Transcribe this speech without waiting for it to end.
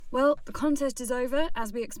Well, the contest is over,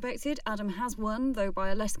 as we expected. Adam has won, though by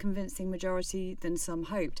a less convincing majority than some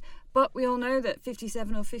hoped. But we all know that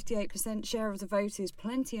 57 or 58% share of the vote is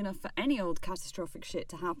plenty enough for any old catastrophic shit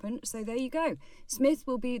to happen, so there you go. Smith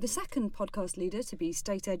will be the second podcast leader to be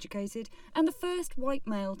state-educated and the first white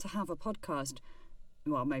male to have a podcast.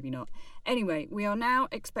 Well, maybe not. Anyway, we are now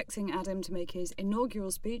expecting Adam to make his inaugural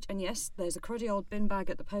speech, and yes, there's a cruddy old bin bag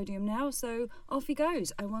at the podium now, so off he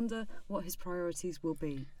goes. I wonder what his priorities will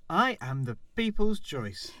be. I am the people's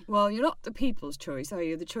choice. Well, you're not the people's choice, are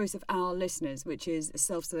you? The choice of our listeners, which is a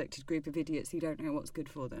self-selected group of idiots who don't know what's good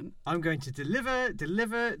for them. I'm going to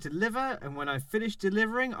deliver, and when I finish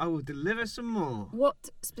delivering, I will deliver some more. What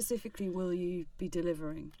specifically will you be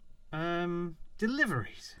delivering?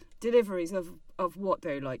 Deliveries. Deliveries of what,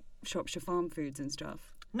 though? Like Shropshire Farm Foods and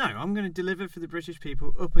stuff? No, I'm going to deliver for the British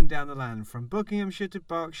people up and down the land, from Buckinghamshire to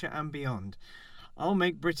Berkshire and beyond. I'll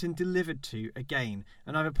make Britain delivered to again,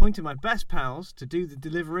 and I've appointed my best pals to do the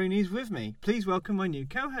deliveroonies with me. Please welcome my new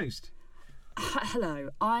co-host. Hello,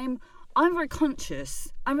 I'm very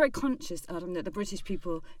conscious. I'm very conscious, Adam, that the British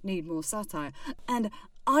people need more satire, and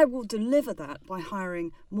I will deliver that by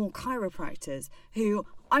hiring more chiropractors who,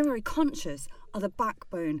 I'm very conscious, are the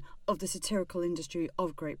backbone of the satirical industry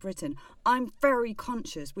of Great Britain. I'm very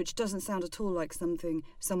conscious, which doesn't sound at all like something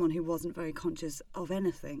someone who wasn't very conscious of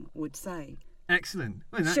anything would say. Excellent.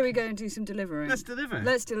 Well, Shall we go and do some delivering? Let's deliver.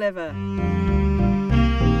 Let's deliver.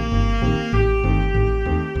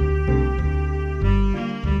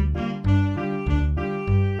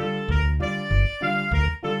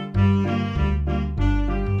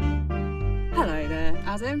 Hello there,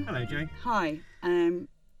 Adam. Hello, Joe. Hi.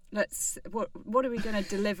 What are we going to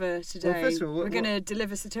deliver today? Well, first of all, we're going to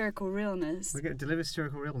deliver satirical realness. We're going to deliver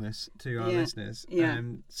satirical realness to our listeners. Yeah.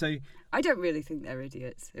 So I don't really think they're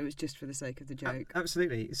idiots. It was just for the sake of the joke.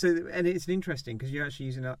 Absolutely. So, and it's interesting because you're actually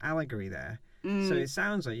using an allegory there. So it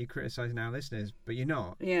sounds like you're criticising our listeners, but you're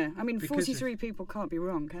not. Yeah. I mean, 43 people can't be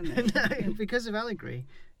wrong, can they? No, because of allegory,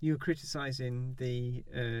 you're criticising the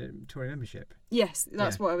Tory membership. Yes,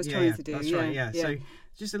 that's what I was trying to do. That's right, yeah. So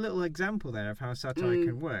just a little example there of how satire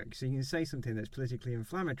can work. So you can say something that's politically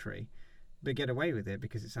inflammatory, but get away with it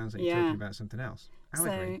because it sounds like you're talking about something else.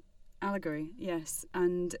 Allegory. So, allegory, yes.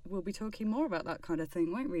 And we'll be talking more about that kind of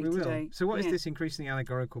thing, won't we, today? Will. So what is this increasingly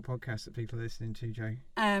allegorical podcast that people are listening to, Joe?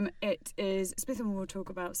 It is Smith and Will talk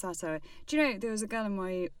about satire. Do you know, there was a girl in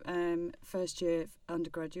my first year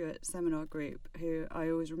undergraduate seminar group who I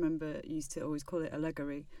always remember used to always call it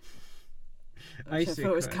allegory. I thought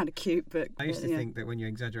it was kind of cute, but I used to think that when you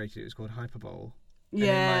exaggerated it was called hyperbole.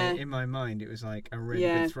 Yeah. And in my mind, it was like a really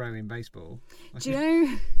good throw in baseball. Do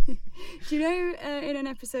you know, in an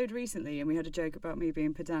episode recently, and we had a joke about me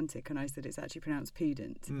being pedantic, and I said it's actually pronounced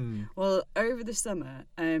pedant. Well, over the summer,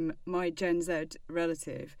 my Gen Z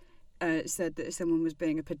relative said that someone was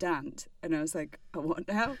being a pedant, and I was like, oh, what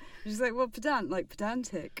now? She's like, well, pedant, like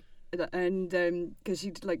pedantic. And because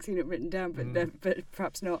she'd like seen it written down, but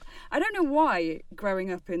perhaps not. I don't know why, growing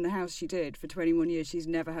up in the house she did for 21 years, she's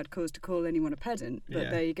never had cause to call anyone a pedant.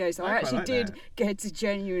 But there you go. So I actually did get to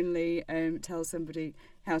genuinely tell somebody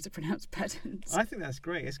how to pronounce pedant. I think that's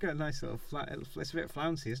great. It's got a nice little it's a bit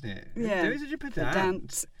flouncy, isn't it? Yeah. There is such a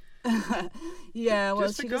pedant. Yeah, well,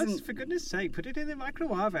 just for goodness sake, put it in the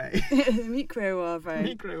microwave. Microwave.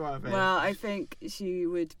 Well, I think she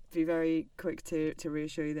would be very quick to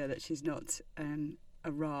reassure you there that she's not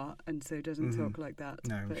a ra, and so doesn't talk like that.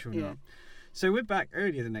 No, I'm sure not. So we're back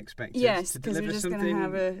earlier than expected. Yes, because we're just going to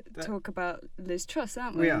have a talk about Liz Truss,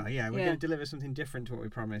 aren't we? We are, yeah. We're going to deliver something different to what we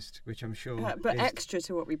promised, which I'm sure but extra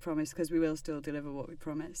to what we promised, because we will still deliver what we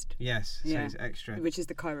promised. Yes, so it's extra. Which is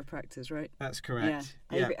the chiropractors, right? That's correct.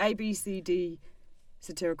 Yeah. ABCD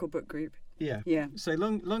Satirical Book Group. Yeah. So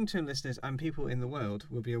long-term listeners and people in the world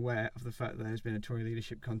will be aware of the fact that there's been a Tory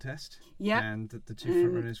leadership contest. Yeah. And that the two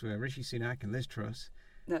frontrunners were Rishi Sunak and Liz Truss.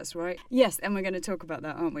 That's right. Yes, and we're going to talk about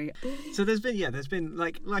that, aren't we? So there's been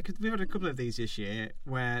like we've had a couple of these this year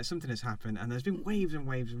where something has happened, and there's been waves and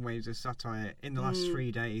waves and waves of satire in the last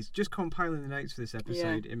 3 days. Just compiling the notes for this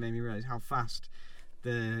episode, it made me realise how fast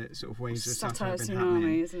the sort of waves of satire have been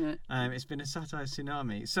happening. Isn't it? It's been a satire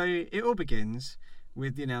tsunami. So it all begins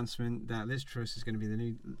with the announcement that Liz Truss is going to be the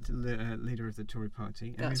new leader of the Tory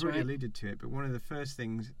party, and we've already alluded to it. But one of the first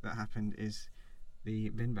things that happened is the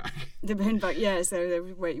bin bag. The bin bag, yeah. So they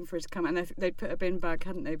were waiting for it to come, and they'd put a bin bag,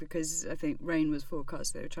 hadn't they? Because I think rain was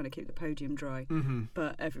forecast. They were trying to keep the podium dry.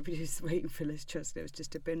 But everybody was waiting for Liz Truss. It was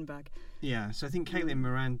just a bin bag. Yeah. So I think Caitlin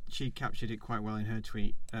Moran, she captured it quite well in her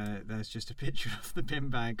tweet. There's just a picture of the bin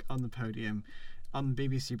bag on the podium on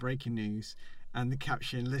BBC Breaking News, and the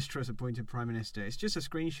caption: Liz Truss appointed Prime Minister. It's just a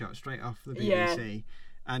screenshot straight off the BBC.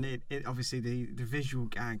 And it obviously the visual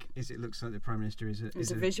gag is it looks like the Prime Minister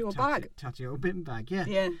is a visual bag. Tatty old bin bag, yeah.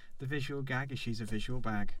 Yeah. The visual gag is she's a visual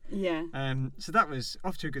bag. Yeah. So that was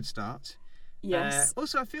off to a good start. Yes.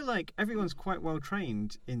 Also, I feel like everyone's quite well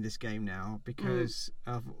trained in this game now because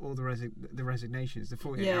of all the resignations, the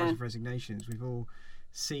 48 hours of resignations. We've all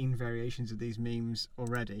seen variations of these memes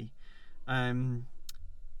already.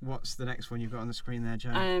 What's the next one you've got on the screen there,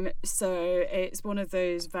 Jo? So it's one of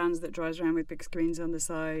those vans that drives around with big screens on the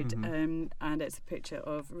side, and it's a picture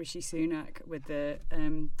of Rishi Sunak with the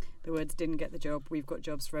words "Didn't get the job. We've got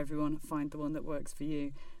jobs for everyone. Find the one that works for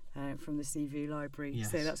you." From the CV library.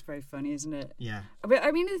 Yes. So that's very funny, isn't it? Yeah. But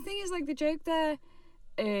I mean, the thing is, like, the joke there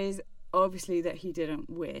is obviously that he didn't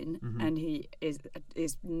win, and he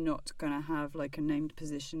is not going to have like a named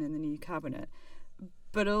position in the new cabinet.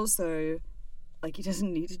 But also, like, he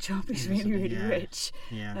doesn't need a job. He's really rich.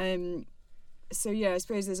 Yeah. So yeah, I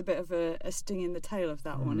suppose there's a bit of a sting in the tail of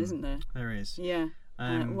that one, isn't there? There is. Yeah.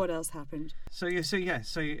 What else happened? So there's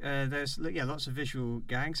lots of visual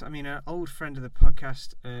gags. I mean, an old friend of the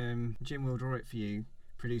podcast, Jim Will Draw It For You,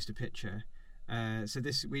 produced a picture. So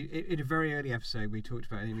in a very early episode we talked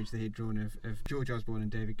about an image that he'd drawn of George Osborne and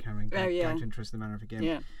David Cameron gagged and Trust the Manner of a Game.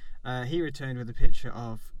 Yeah. He returned with a picture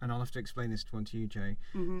of, and I'll have to explain this one to you, Jo.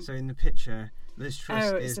 So in the picture, Liz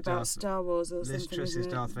Truss is about Star Wars or something. Liz Truss is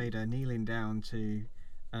Darth Vader kneeling down to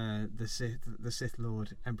the Sith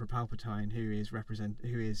Lord Emperor Palpatine, who is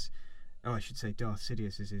Darth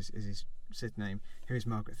Sidious is his Sith name, who is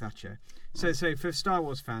Margaret Thatcher. So for Star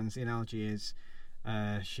Wars fans, the analogy is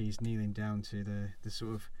she's kneeling down to the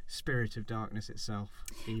sort of spirit of darkness itself,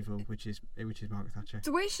 evil, which is Margaret Thatcher.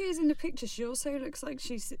 The way she is in the picture, she also looks like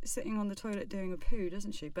she's sitting on the toilet doing a poo,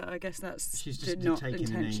 doesn't she? But I guess that's not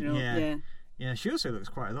intentional. Yeah, she also looks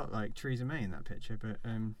quite a lot like Theresa May in that picture, but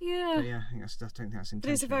I think I don't think that's intentional. But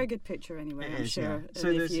it's a very good picture anyway, I'm sure. Yeah. So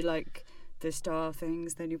and if you like the star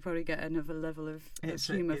things, then you probably get another level of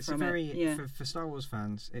humour from it. For Star Wars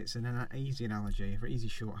fans, it's an easy analogy, a easy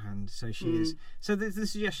shorthand. So she is. So the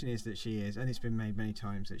suggestion is that she is, and it's been made many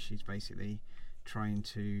times, that she's basically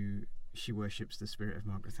she worships the spirit of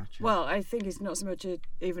Margaret Thatcher. Well, I think it's not so much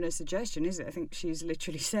even a suggestion, is it? I think she's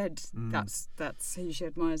literally said that's who she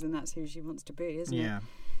admires and that's who she wants to be, isn't it?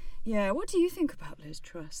 Yeah. What do you think about Liz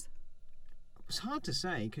Truss? It's hard to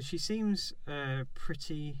say because she seems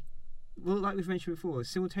pretty. Well, like we've mentioned before,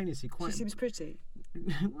 simultaneously quite. She seems pretty.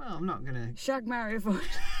 Well, I'm not gonna. Shag, marry, avoid.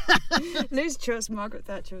 Liz Truss, Margaret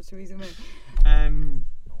Thatcher, or Theresa May. I'm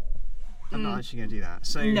not actually going to do that.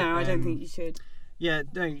 So no, I don't think you should. Yeah,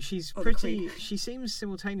 no, she's pretty. She seems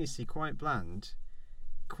simultaneously quite bland,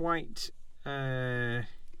 quite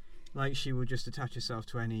like she will just attach herself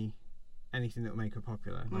to anything that will make her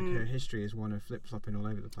popular. Like her history is one of flip flopping all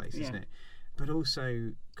over the place, isn't it? But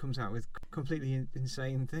also comes out with completely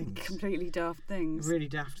insane things, completely daft things, really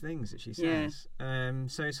daft things that she says.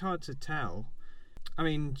 So it's hard to tell. I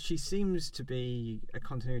mean, she seems to be a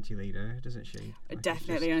continuity leader, doesn't she? Like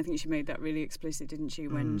definitely. I think she made that really explicit, didn't she,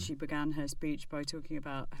 when she began her speech by talking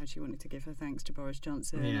about how she wanted to give her thanks to Boris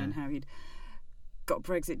Johnson and how he'd got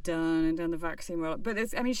Brexit done and done the vaccine rollout. But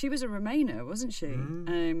she was a Remainer, wasn't she?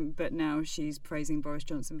 But now she's praising Boris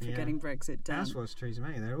Johnson for getting Brexit done. As was Theresa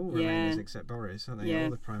May. They're all Remainers except Boris, aren't they?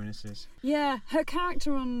 All the Prime Ministers. Yeah, her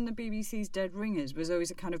character on the BBC's Dead Ringers was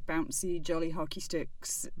always a kind of bouncy, jolly hockey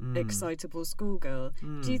sticks, excitable schoolgirl.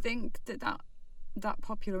 Do you think that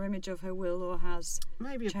popular image of her will or has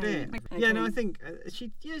maybe a changed? bit? Yeah, no, I think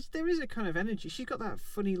there is a kind of energy. She's got that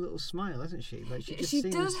funny little smile, hasn't she? Like she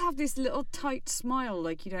does have this little tight smile,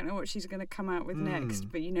 like you don't know what she's going to come out with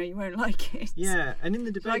next, but you know you won't like it. Yeah, and in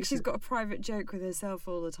the debates, like she's got a private joke with herself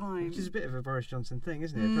all the time, which is a bit of a Boris Johnson thing,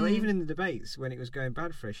 isn't it? But like, even in the debates when it was going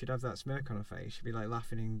bad for her, she'd have that smirk on her face. She'd be like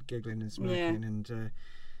laughing and giggling and smirking, and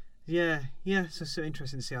so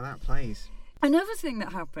interesting to see how that plays. Another thing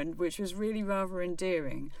that happened, which was really rather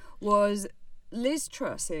endearing, was Liz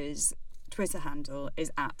Truss's Twitter handle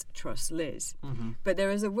is @TrussLiz. But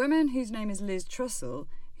there is a woman whose name is Liz Trussell,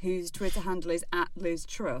 whose Twitter handle is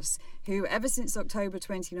 @LizTruss, who ever since October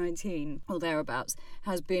 2019 or thereabouts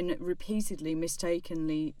has been repeatedly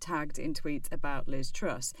mistakenly tagged in tweets about Liz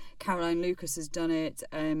Truss. Caroline Lucas has done it,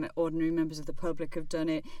 ordinary members of the public have done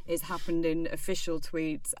it. It's happened in official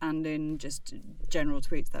tweets and in just general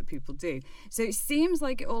tweets that people do. So it seems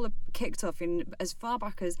like it all kicked off in as far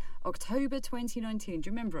back as October 2019. Do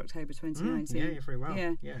you remember October 2019? Yeah, very well.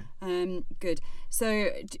 Yeah. Good. So,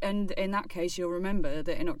 and in that case, you'll remember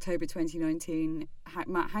that in October 2019,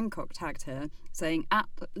 Matt Hancock tagged her saying,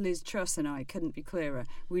 "Liz Truss and I couldn't be clearer.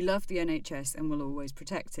 We love the NHS and will always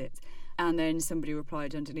protect it." And then somebody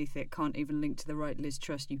replied underneath it, can't even link to the right Liz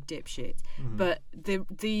Truss, you dipshit. But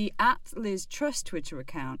the @LizTruss Twitter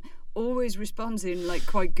account always responds in like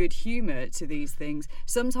quite good humour to these things.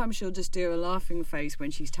 Sometimes she'll just do a laughing face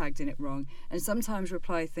when she's tagged in it wrong, and sometimes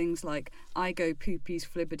reply things like "I go poopies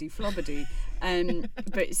flibbity flobbity."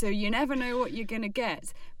 But so you never know what you're gonna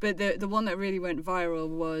get. But the one that really went viral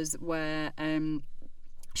was where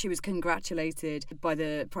she was congratulated by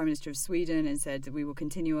the Prime Minister of Sweden and said that we will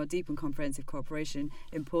continue our deep and comprehensive cooperation,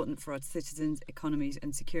 important for our citizens, economies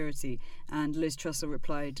and security. And Liz Truss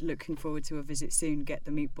replied, looking forward to a visit soon, get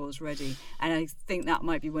the meatballs ready. And I think that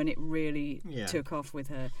might be when it really took off with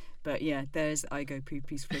her. But yeah, there's I go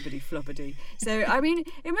poopies flibbity flobbity. So I mean,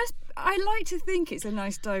 I like to think it's a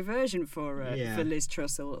nice diversion for Liz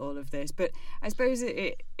Truss, all of this. But I suppose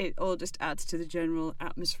it all just adds to the general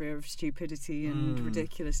atmosphere of stupidity and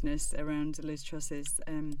ridiculousness around Liz Truss's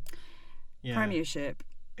premiership.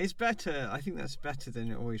 It's better. I think that's better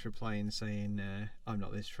than always replying saying I'm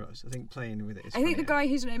not Liz Truss. I think playing with it is I think the guy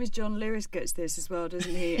whose name is John Lewis gets this as well,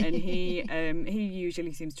 doesn't he? And he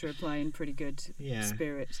usually seems to reply in pretty good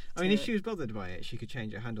spirit. I mean, if she was bothered by it, she could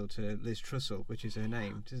change her handle to Liz Trussell, which is her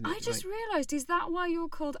name, doesn't it? I just realised, is that why you're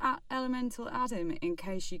called Elemental Adam, in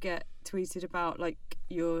case you get tweeted about like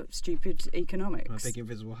your stupid economics? My big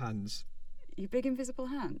invisible hands. Your big invisible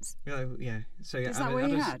hands? Yeah. So is that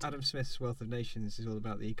what you had? Adam Smith's Wealth of Nations is all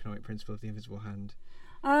about the economic principle of the invisible hand.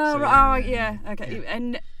 Okay. Yeah.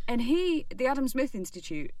 And the Adam Smith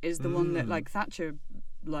Institute is the one that like Thatcher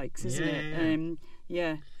likes, isn't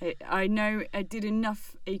it? I know. I did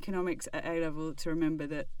enough economics at A level to remember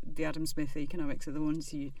that the Adam Smith economics are the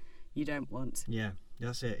ones you don't want. Yeah.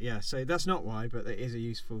 That's it, yeah. So that's not why, but it is a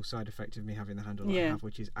useful side effect of me having the handle I have,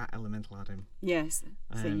 which is @Elemental Adam. Yes,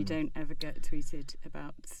 so you don't ever get tweeted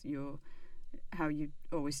about how you're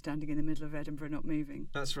always standing in the middle of Edinburgh not moving.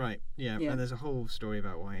 That's right, yeah. And there's a whole story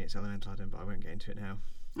about why it's Elemental Adam, but I won't get into it now.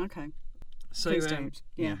 Okay. So, please don't.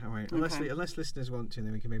 Yeah, I won't. Unless listeners want to,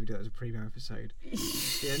 then we can maybe do that as a preview episode.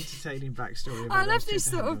 The entertaining backstory. I love this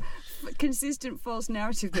sort of consistent false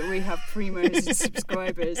narrative that we have primos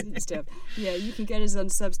subscribers and stuff. Yeah, you can get us on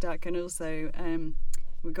Substack, and also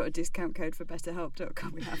we've got a discount code for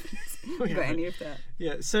betterhelp.com. We haven't got any of that.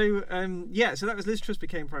 Yeah, so that was Liz Truss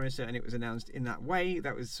became Prime Minister, and it was announced in that way.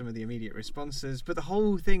 That was some of the immediate responses, but the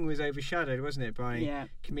whole thing was overshadowed, wasn't it, by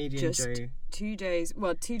comedian just Joe? 2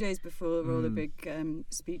 days before all the big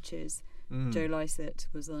speeches. Joe Lycett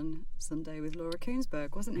was on Sunday with Laura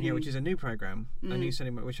Koonsberg, wasn't he? Yeah, which is a new programme, a new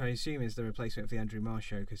Sunday, which I assume is the replacement of the Andrew Marr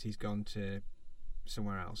show, because he's gone to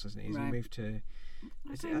somewhere else, hasn't he? He's moved to...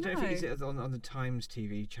 I don't know. Is it on the Times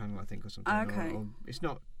TV channel, I think, or something? Okay. Or it's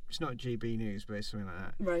not GB News, but it's something like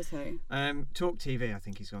that. Right. Talk TV, I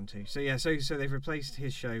think he's gone to. So yeah, so they've replaced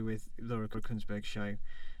his show with Laura Koonsberg's show,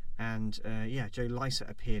 and Joe Lycett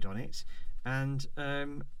appeared on it, and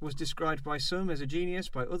was described by some as a genius,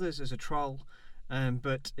 by others as a troll.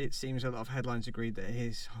 But it seems a lot of headlines agreed that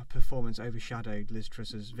his performance overshadowed Liz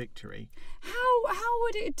Truss's victory. How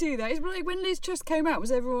would it do that? It's like when Liz Truss came out,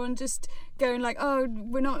 was everyone just going like, "Oh,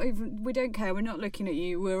 we don't care, we're not looking at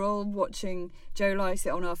you. We're all watching Joe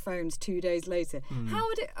Lycett on our phones 2 days later." How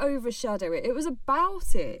would it overshadow it? It was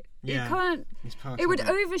about it. Yeah, it can't. It would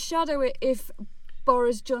overshadow it if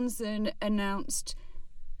Boris Johnson announced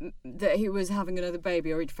that he was having another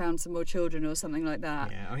baby, or he'd found some more children, or something like that.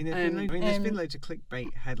 Yeah, I mean, there's been loads of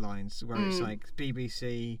clickbait headlines where it's like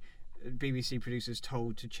BBC producers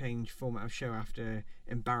told to change format of show after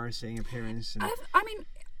embarrassing appearance. And...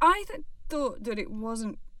 I thought that it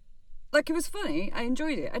wasn't like, it was funny. I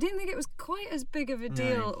enjoyed it. I didn't think it was quite as big of a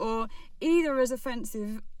deal, or either as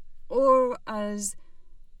offensive or as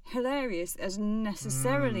hilarious as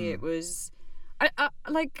necessarily it was. I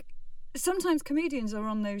like. Sometimes comedians are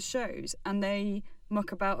on those shows and they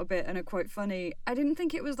muck about a bit and are quite funny. I didn't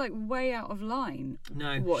think it was like way out of line.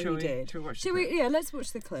 No, what he did. Shall we? Yeah, let's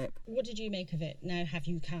watch the clip. What did you make of it? Now, have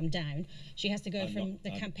you calmed down? She has to go from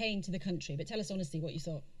the campaign to the country, but tell us honestly what you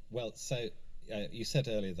thought. Well, so you said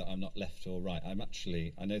earlier that I'm not left or right. I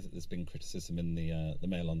know that there's been criticism in the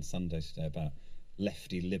Mail on Sunday today about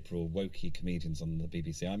lefty, liberal, wokey comedians on the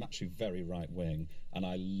BBC. I'm actually very right-wing, and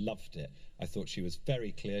I loved it. I thought she was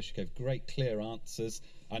very clear. She gave great, clear answers.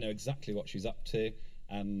 I know exactly what she's up to,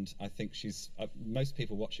 and I think she's... most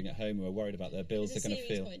people watching at home who are worried about their bills are going to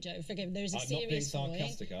feel... Point, Joe, forgive me. There's a serious point.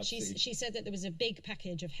 She said that there was a big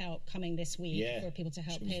package of help coming this week for people to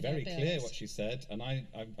help pay their bills. She was very clear what she said, and I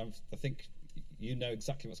think... You know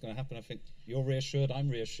exactly what's going to happen. I think you're reassured. I'm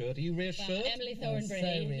reassured. Are you reassured? Well, Emily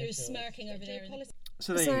Thornberry, you're smirking over there.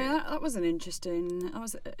 So that was an interesting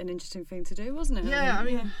thing to do, wasn't it? Yeah, I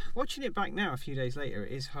mean, watching it back now a few days later,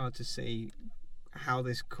 it is hard to see how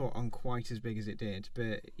this caught on quite as big as it did.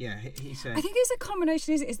 But yeah, he said, I think it's a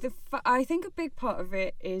combination. I think a big part of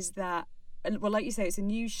it is that, well, like you say, it's a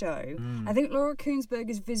new show. I think Laura Koonsberg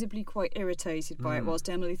is visibly quite irritated by it, whilst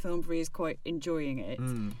Emily Thornberry is quite enjoying it.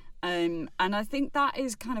 And I think that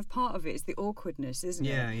is kind of part of it. It's the awkwardness, isn't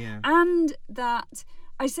it? Yeah. And that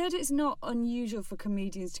I said it's not unusual for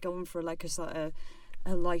comedians to go on for like a sort of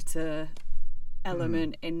a lighter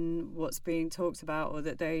element in what's being talked about, or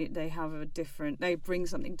that they have they bring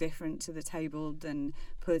something different to the table than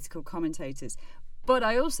political commentators. But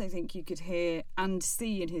I also think you could hear and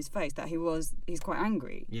see in his face that he's quite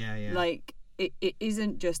angry. Yeah. Like it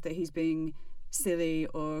isn't just that he's being silly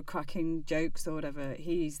or cracking jokes or whatever.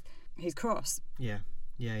 He's cross. Yeah.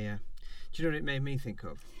 Do you know what it made me think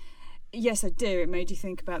of? Yes, I do. It made you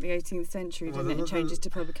think about the 18th century, didn't it? And changes to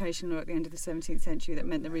publication law at the end of the 17th century that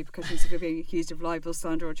meant the repercussions of being accused of libel,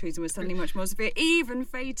 slander or treason were suddenly much more severe, even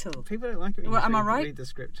fatal. People don't like it when am I right? Read the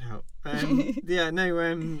script out. Yes,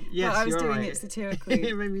 well, I was doing right. it satirically.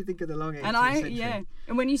 It made me think of the long 18th century.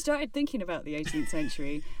 And when you started thinking about the 18th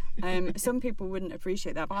century, some people wouldn't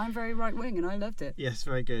appreciate that, but I'm very right-wing and I loved it. Yes,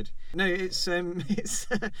 very good. No, it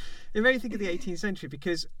made me think of the 18th century,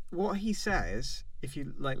 because what he says, if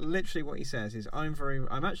you like, literally what he says is, I'm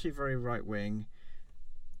actually very right-wing.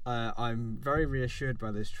 I'm very reassured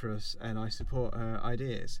by this truss and I support her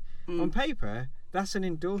ideas. On paper, that's an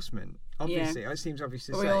endorsement. Obviously, it seems obvious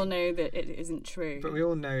to say. We all know that it isn't true. But we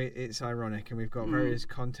all know it's ironic, and we've got various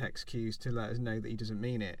context cues to let us know that he doesn't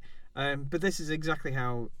mean it. But this is exactly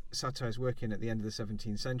how satire is working at the end of the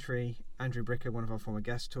 17th century. Andrew Bricker, one of our former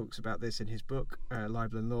guests, talks about this in his book,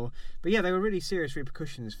 Libel and Law. But yeah, there were really serious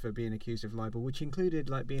repercussions for being accused of libel, which included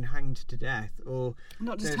like being hanged to death, or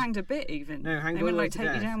not just hanged a bit even. No, hanged all the way to death.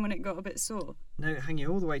 They would take you down when it got a bit sore. No, hang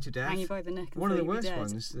you all the way to death. Hang you by the neck. One of the worst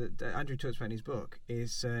ones that Andrew talks about in his book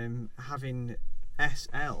is having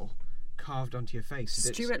SL carved onto your face.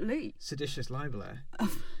 Stuart Lee, seditious libeller.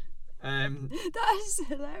 That is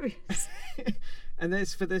hilarious. And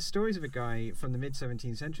there's stories of a guy from the mid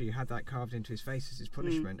 17th century who had that carved into his face as his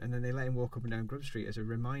punishment, and then they let him walk up and down Grub Street as a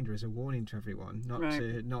reminder, as a warning to everyone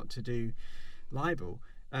not to do libel,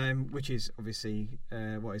 which is obviously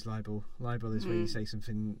what is libel. Libel is where you say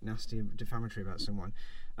something nasty and defamatory about someone.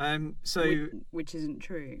 Which isn't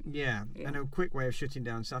true. Yeah, and a quick way of shutting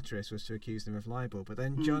down satirists was to accuse them of libel. But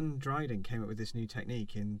then John Dryden came up with this new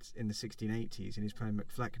technique in the 1680s in his poem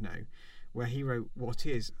Macflecknoe, where he wrote what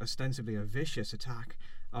is ostensibly a vicious attack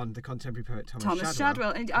on the contemporary poet Thomas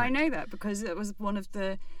Shadwell. And I know that because it was one of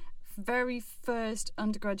the very first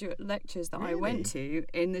undergraduate lectures that I went to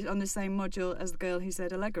on the same module as the girl who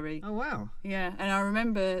said allegory. Oh wow! Yeah, and I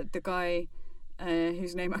remember the guy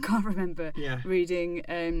whose name I can't remember reading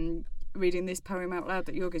this poem out loud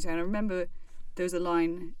that you're going to. And I remember there was a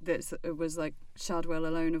line that was like, Shadwell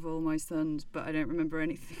alone of all my sons, but I don't remember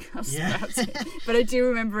anything else about it. But I do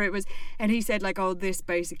remember it was, and he said like, oh, this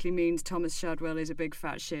basically means Thomas Shadwell is a big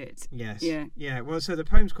fat shit. Yes. Yeah. Well, so the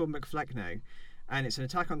poem's called Macflecknoe, and it's an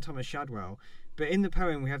attack on Thomas Shadwell. But in the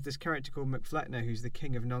poem, we have this character called Macflecknoe, who's the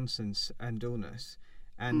king of nonsense and dullness.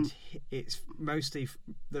 And it's mostly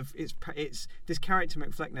it's this character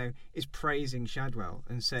Macflecknoe is praising Shadwell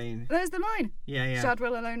and saying, "There's the line." Yeah.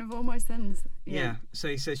 Shadwell alone of all my sons. Yeah. So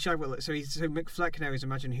he says Shadwell. So Macflecknoe is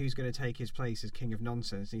imagining who's going to take his place as king of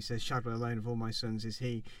nonsense. And he says Shadwell alone of all my sons is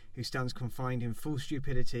he who stands confined in full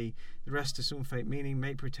stupidity. The rest to some faint meaning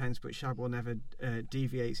make pretense, but Shadwell never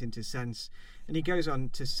deviates into sense. And he goes on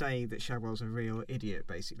to say that Shadwell's a real idiot,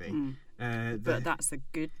 basically. But that's a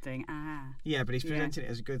good thing. Yeah, but he's presenting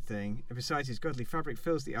it as a good thing. And besides, his godly fabric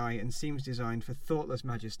fills the eye and seems designed for thoughtless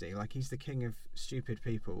majesty, like he's the king of stupid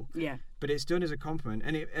people. Yeah. But it's done as a compliment,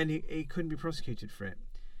 and he couldn't be prosecuted for it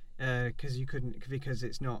because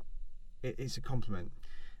it's not. It's a compliment.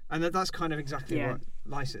 And that's kind of exactly what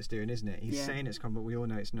Lycett's doing, isn't it? He's saying it's compliment, but we all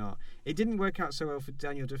know it's not. It didn't work out so well for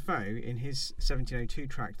Daniel Defoe in his 1702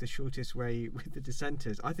 tract, The Shortest Way with the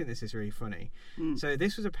Dissenters. I think this is really funny. So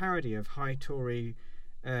this was a parody of high Tory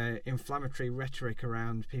inflammatory rhetoric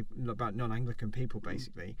around people, about non-Anglican people,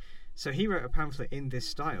 basically. So he wrote a pamphlet in this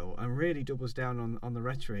style and really doubles down on the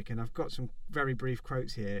rhetoric. And I've got some very brief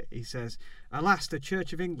quotes here. He says, "Alas, the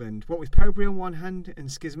Church of England, what with Popery on one hand and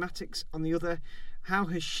schismatics on the other, how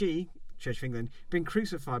has she, Church of England, been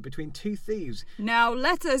crucified between two thieves. Now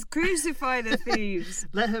let us crucify the thieves.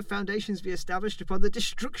 Let her foundations be established upon the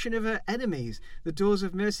destruction of her enemies. The doors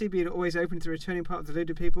of mercy being always open to the returning part of the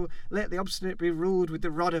deluded people. Let the obstinate be ruled with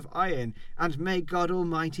the rod of iron. And may God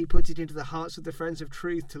Almighty put it into the hearts of the friends of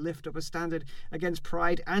truth to lift up a standard against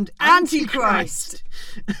pride and Antichrist.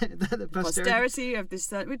 The posterity of the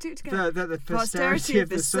son. We do it together. The posterity of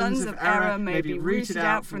the sons of error may be rooted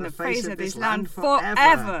out from the face of this land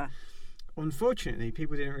forever. Unfortunately,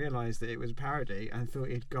 people didn't realise that it was a parody and thought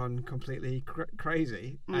he'd gone completely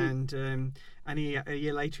crazy. And a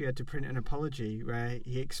year later, he had to print an apology where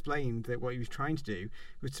he explained that what he was trying to do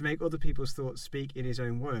was to make other people's thoughts speak in his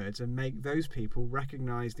own words and make those people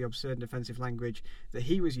recognise the absurd and offensive language that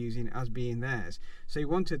he was using as being theirs. So he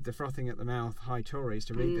wanted the frothing at the mouth high Tories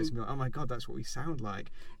to read this and be like, oh my God, that's what we sound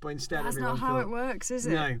like. But instead, that's not how it works, is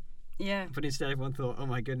it? No. Yeah. But instead everyone thought, oh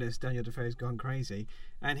my goodness, Daniel Defoe's gone crazy.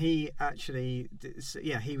 And he actually,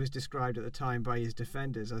 he was described at the time by his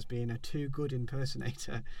defenders as being a too good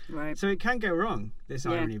impersonator. Right. So it can go wrong, this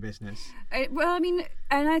irony business. Well, I mean,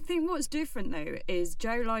 and I think what's different though is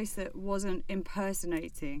Joe Lycett wasn't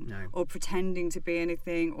impersonating or pretending to be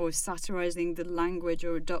anything or satirising the language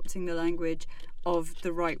or adopting the language of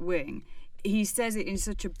the right wing. He says it in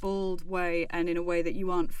such a bold way and in a way that you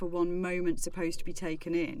aren't for one moment supposed to be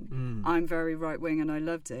taken in. I'm very right wing and I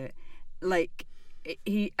loved it. Like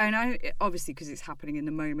obviously because it's happening in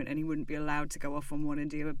the moment and he wouldn't be allowed to go off on one and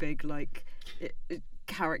do a big like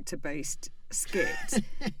character based skit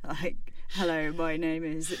like, hello, my name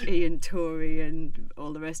is Ian Tory and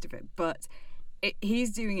all the rest of it. But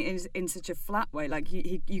he's doing it in such a flat way. Like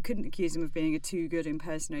you couldn't accuse him of being a too good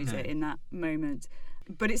impersonator in that moment.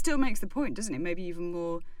 But it still makes the point, doesn't it? Maybe even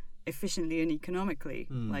more efficiently and economically.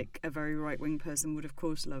 Like a very right-wing person would, of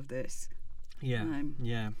course, love this. Yeah,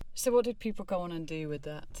 yeah. So what did people go on and do with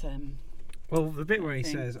that? Well, the bit where he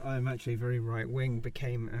says, I'm actually very right-wing,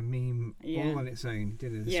 became a meme all on its own,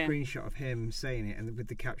 didn't it? The screenshot of him saying it and with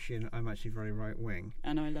the caption, I'm actually very right-wing.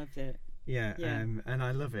 And I loved it. Yeah. And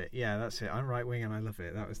I love it. Yeah, that's it. I'm right-wing and I love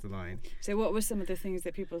it. That was the line. So what were some of the things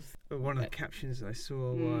that people... One of the captions that I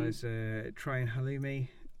saw was, try and halloumi.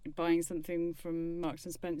 Buying something from Marks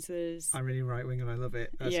and Spencer's. I'm really right-wing and I love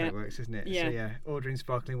it. That's how it works, isn't it? Yeah. So ordering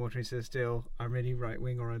sparkling water instead of still, I'm really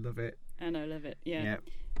right-wing or I love it. And I love it, yeah.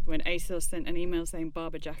 When ASOS sent an email saying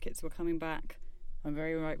Barber jackets were coming back, I'm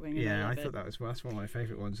very right-wing and I love thought that was that's one of my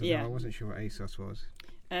favourite ones. I wasn't sure what ASOS was.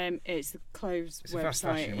 It's the clothes website. A fast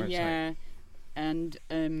fashion website. Yeah, and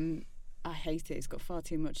I hate it. It's got far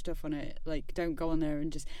too much stuff on it. Like, don't go on there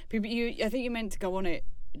and just people. I think you're meant to go on it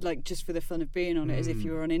like just for the fun of being on it, as if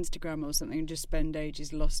you were on Instagram or something, and just spend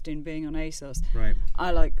ages lost in being on ASOS. Right.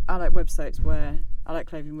 I like websites where I like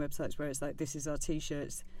clothing websites where it's like, this is our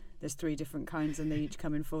t-shirts. There's 3 different kinds and they each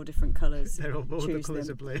come in 4 different colours. They're all the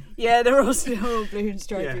colours are blue. Yeah, they're all blue and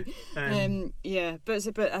stripy.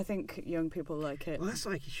 But I think young people like it. Well, that's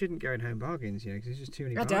like you shouldn't go in Home Bargains, because there's just too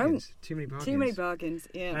many bargains. Too many bargains,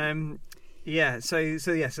 yeah. So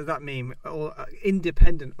that meme,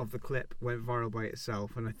 independent of the clip, went viral by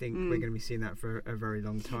itself, and I think we're going to be seeing that for a very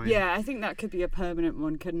long time. Yeah, I think that could be a permanent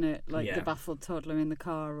one, couldn't it? Like the baffled toddler in the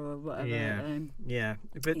car or whatever.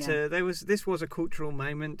 This was a cultural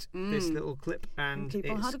moment. This little clip, and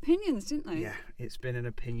people had opinions, didn't they? Yeah, it's been an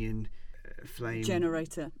opinion flame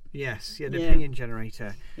generator. Yes, an opinion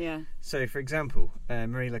generator. Yeah. So, for example,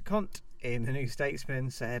 Marie LeConte in the New Statesman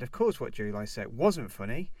said, "Of course, what Joe Lycett wasn't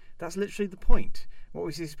funny. That's literally the point. What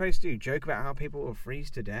was he supposed to do? Joke about how people will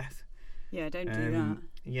freeze to death?" Yeah, don't do that.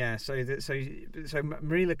 Yeah, so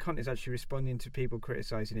Marie LeConte is actually responding to people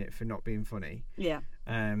criticising it for not being funny. Yeah.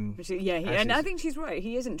 And I think she's right.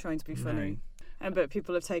 He isn't trying to be funny. But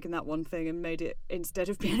people have taken that one thing and made it, instead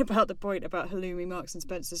of being about the point about halloumi, Marks and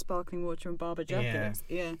Spencer, sparkling water and Barber jackets.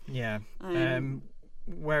 Yeah.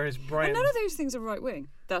 Whereas Brian... And none of those things are right-wing.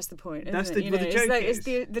 That's the point, isn't That's it? The joke it's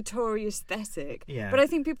the Tory aesthetic. Yeah. But I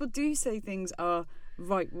think people do say things are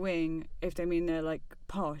right-wing if they mean they're, like,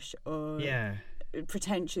 posh or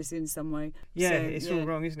pretentious in some way. Yeah, so, it's all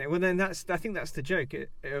wrong, isn't it? Well, then I think that's the joke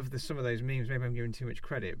of some of those memes. Maybe I'm giving too much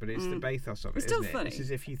credit, but it's the bathos of it, it's still isn't funny. It's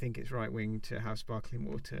as if you think it's right-wing to have sparkling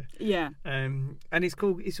water. Yeah. And it's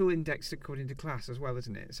all indexed according to class as well,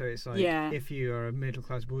 isn't it? So it's like, if you are a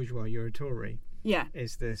middle-class bourgeois, you're a Tory. Yeah.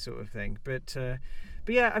 Is the sort of thing. But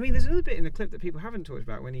yeah, I mean, there's another bit in the clip that people haven't talked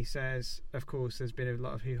about when he says, of course, there's been a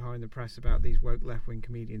lot of hoo-ha in the press about these woke left-wing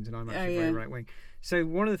comedians, and I'm actually very right-wing. So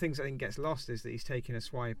one of the things I think gets lost is that he's taking a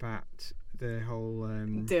swipe at the whole...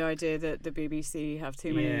 the idea that the BBC have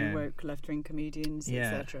too many woke left-wing comedians,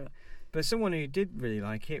 etc. But someone who did really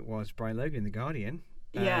like it was Brian Logan in The Guardian.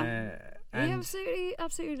 And he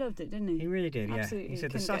absolutely loved it, didn't he? He really did, absolutely. He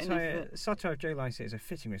said the satire of Joe Lycett is a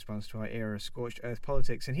fitting response to our era of scorched earth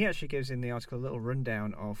politics, and he actually gives in the article a little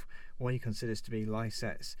rundown of what he considers to be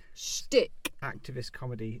Lycett's shtick, activist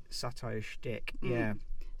comedy satire shtick. Yeah.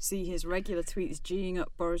 See his regular tweets geeing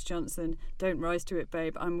up Boris Johnson. Don't rise to it,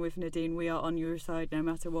 babe. I'm with Nadine. We are on your side no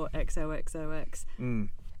matter what. XOXOX.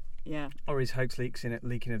 Yeah. Or his hoax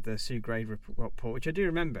leaking of the Sue Gray report, which I do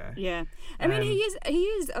remember. Yeah. I mean, he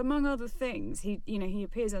is among other things. He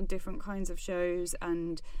appears on different kinds of shows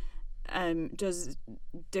and does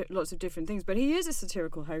lots of different things, but he is a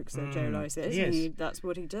satirical hoaxer, Joe Lycett, isn't he? That's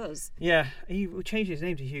what he does. Yeah, he changed his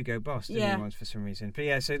name to Hugo Boss, didn't he, once for some reason. But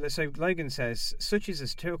yeah, so Logan says, such is the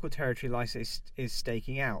satirical territory Lycett is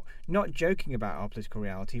staking out, not joking about our political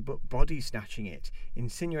reality, but body snatching it,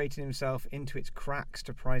 insinuating himself into its cracks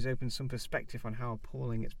to prise open some perspective on how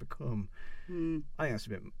appalling it's become.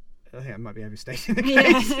 I think I might be overstating the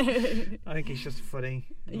case. I think he's just funny.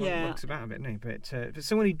 Looks about a bit, isn't he? But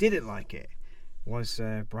someone who didn't like it was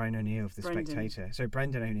Brian O'Neill of The Spectator. So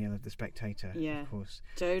Brendan O'Neill of The Spectator, of course.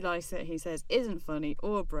 Joe Lycett, he says, isn't funny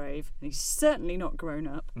or brave, and he's certainly not grown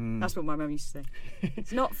up. That's what my mum used to say.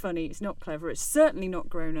 It's not funny, it's not clever, it's certainly not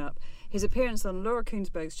grown up. His appearance on Laura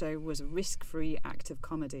Kuenssberg's show was a risk-free act of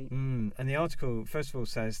comedy. And the article, first of all,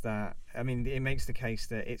 says that, I mean, it makes the case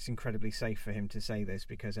that it's incredibly safe for him to say this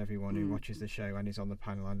because everyone who watches the show and is on the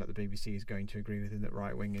panel and at the BBC is going to agree with him that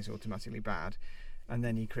right-wing is automatically bad. And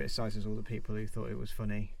then he criticises all the people who thought it was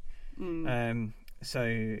funny. So,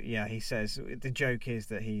 yeah, he says the joke is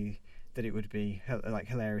that it would be like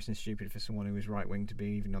hilarious and stupid for someone who was right-wing to be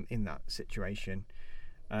even in that situation.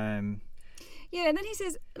 Yeah, and then he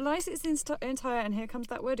says, Lycett's entire, and here comes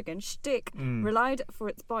that word again, shtick, relied for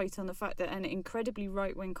its bite on the fact that an incredibly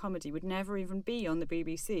right-wing comedy would never even be on the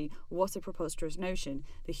BBC. What a preposterous notion.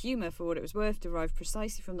 The humour, for what it was worth, derived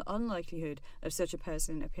precisely from the unlikelihood of such a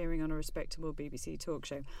person appearing on a respectable BBC talk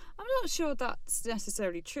show. I'm not sure that's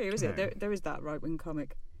necessarily true, is it? There is that right-wing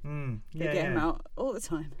comic. They get him out all the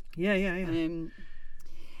time.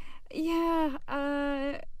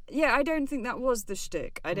 Yeah, I don't think that was the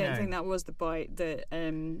shtick. I don't think that was the bite that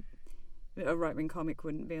a right-wing comic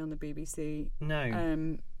wouldn't be on the BBC.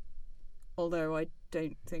 No. Although I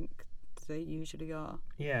don't think they usually are.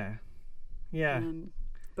 Yeah.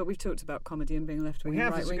 But we've talked about comedy and being left-wing and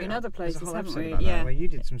right-wing in other places, haven't we? Yeah. Where you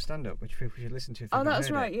did some stand-up, which people should listen to. Oh, that's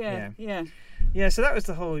right. Yeah. Yeah, so that was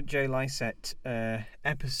the whole Joe Lycett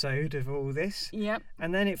episode of all this. Yep.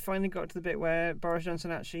 And then it finally got to the bit where Boris Johnson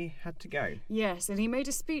actually had to go. Yes, and he made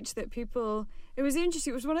a speech that people... It was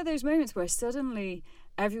interesting. It was one of those moments where suddenly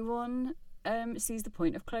everyone sees the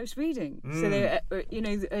point of close reading. So, they,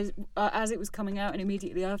 as it was coming out and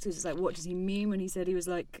immediately afterwards, it's like, what does he mean when he said he was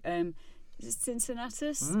like...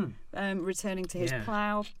 Cincinnatus, returning to his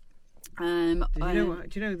plough. Do you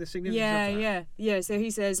know the significance of that? Yeah. So he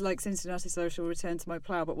says, like Cincinnatus, I shall return to my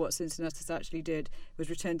plough, but what Cincinnatus actually did was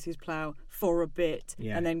return to his plough for a bit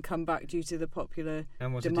and then come back due to the popular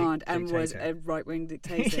demand and was a right-wing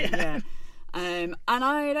dictator. And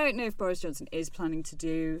I don't know if Boris Johnson is planning to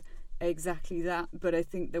do exactly that, but I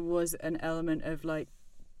think there was an element of like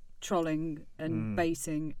trolling and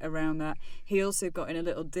baiting around that. He also got in a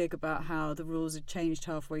little dig about how the rules had changed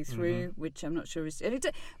halfway through, which I'm not sure is...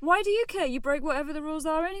 Why do you care? You break whatever the rules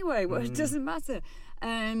are anyway. Well, it doesn't matter.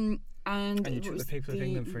 And you took the people of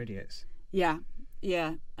England for idiots. Yeah.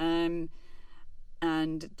 And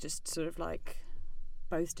just sort of like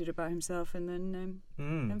boasted about himself and then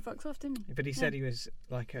fucks off, didn't he? But he said he was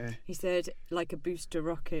like a... He said like a booster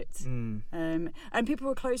rocket. And people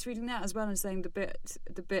were close reading that as well and saying the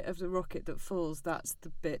bit of the rocket that falls, that's the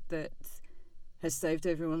bit that has saved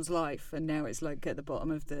everyone's life, and now it's like at the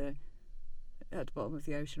bottom of the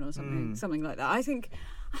ocean or something like that. I think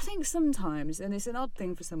sometimes, and it's an odd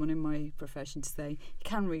thing for someone in my profession to say, you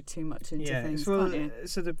can read too much into things, can't you?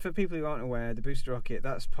 So for people who aren't aware, the booster rocket,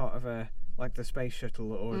 that's part of like the space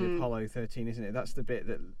shuttle or the Apollo 13, isn't it? That's the bit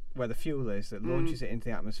where the fuel is that launches it into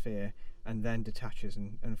the atmosphere and then detaches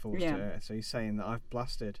and falls to Earth. So he's saying that I've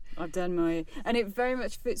done my... And it very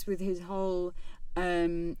much fits with his whole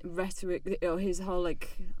rhetoric, or his whole,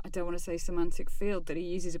 like, I don't want to say semantic field that he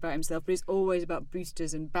uses about himself, but it's always about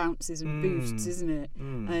boosters and bounces and boosts, isn't it?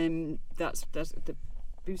 That's the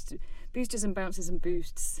boosters and bounces and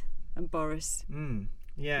boosts and Boris.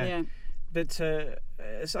 Yeah. But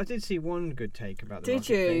so I did see one good take about the rocket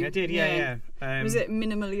thing. I did, yeah. Was it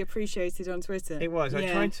minimally appreciated on Twitter? It was. I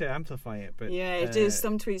tried to amplify it, but it is.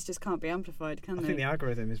 Some tweets just can't be amplified, can they? I think the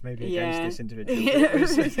algorithm is maybe against this individual. I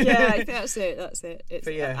think that's it. It's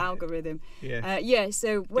an algorithm.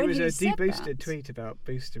 So when it was he a deboosted tweet about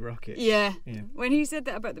booster rockets. Yeah. When he said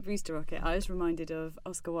that about the booster rocket, I was reminded of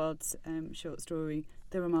Oscar Wilde's short story,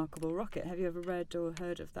 The Remarkable Rocket. Have you ever read or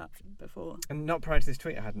heard of that before? And not prior to this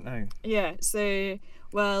tweet, I hadn't, no. Yeah, so,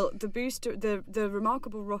 well, the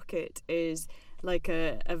Remarkable Rocket is like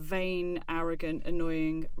a vain, arrogant,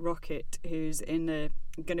 annoying rocket who's going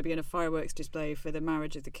to be in a fireworks display for the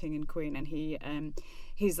marriage of the king and queen, and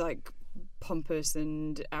he's like pompous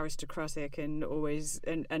and aristocratic and always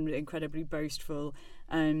and incredibly boastful,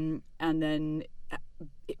 and then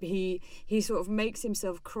he sort of makes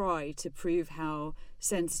himself cry to prove how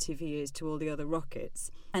sensitive he is to all the other rockets,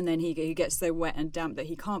 and then he gets so wet and damp that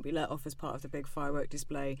he can't be let off as part of the big firework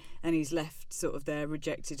display, and he's left sort of there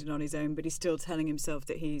rejected and on his own, but he's still telling himself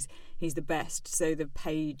that he's the best. So the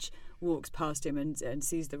page walks past him and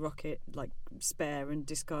sees the rocket like spare and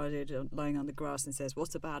discarded lying on the grass and says,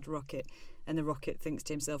 "What a bad rocket." And the rocket thinks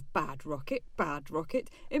to himself, bad rocket,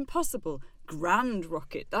 impossible, grand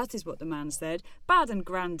rocket, that is what the man said. Bad and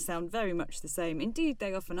grand sound very much the same. Indeed,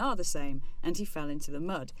 they often are the same. And he fell into the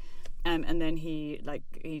mud. And then he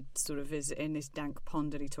sort of is in this dank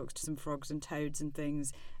pond and he talks to some frogs and toads and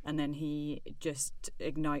things. And then he just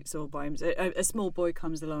ignites all by himself. A small boy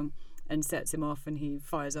comes along and sets him off, and he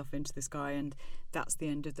fires off into the sky, and that's the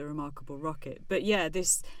end of the Remarkable Rocket. But yeah,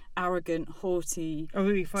 this arrogant, haughty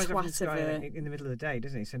he fires off in the sky in the middle of the day,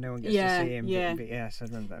 doesn't he? So no one gets to see him. But yes, I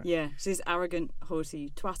remember that. Yeah, so this arrogant, haughty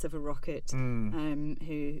twat of a rocket,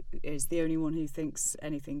 who is the only one who thinks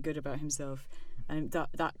anything good about himself. And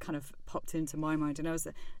that kind of popped into my mind, and I was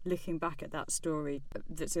looking back at that story.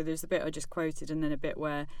 So there's the bit I just quoted, and then a bit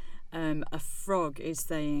where a frog is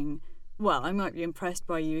saying, well, I might be impressed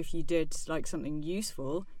by you if you did like something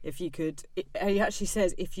useful. If you could, he actually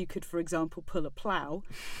says, if you could, for example, pull a plough,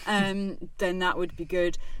 then that would be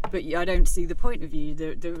good. But I don't see the point of you.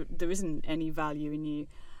 There isn't any value in you.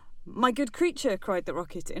 My good creature, cried the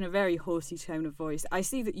rocket in a very horsey tone of voice, I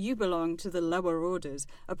see that you belong to the lower orders.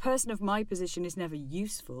 A person of my position is never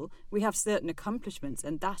useful. We have certain accomplishments,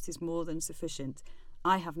 and that is more than sufficient.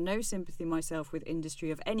 I have no sympathy myself with industry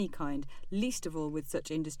of any kind, least of all with such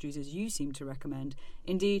industries as you seem to recommend.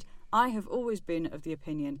 Indeed, I have always been of the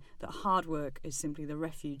opinion that hard work is simply the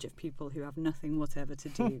refuge of people who have nothing whatever to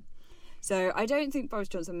do. So I don't think Boris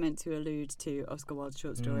Johnson meant to allude to Oscar Wilde's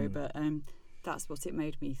short story, but that's what it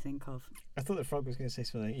made me think of. I thought the frog was going to say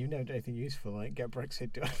something like, "You never do anything useful, like get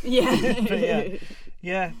Brexit done."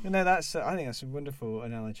 Yeah. No, that's. I think that's a wonderful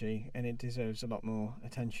analogy, and it deserves a lot more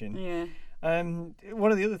attention. Yeah.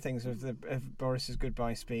 One of the other things of Boris's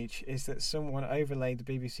goodbye speech is that someone overlaid the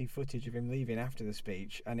BBC footage of him leaving after the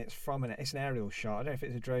speech, and it's it's an aerial shot. I don't know if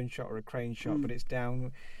it's a drone shot or a crane shot, but it's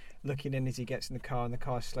down, looking in as he gets in the car, and the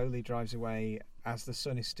car slowly drives away as the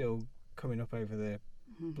sun is still coming up over the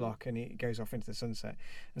block, and it goes off into the sunset.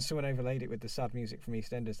 And someone overlaid it with the sad music from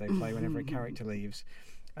EastEnders they play whenever a character leaves.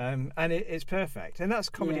 And it's perfect, and that's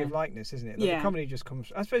comedy of likeness, isn't it? Like, the comedy just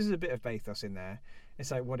comes. I suppose there's a bit of bathos in there. It's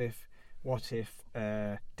like, what if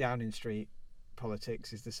Downing Street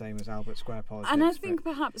politics is the same as Albert Square politics? And I think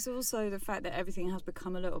perhaps also the fact that everything has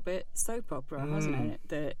become a little bit soap opera, hasn't it?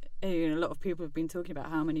 That a lot of people have been talking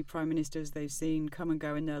about how many prime ministers they've seen come and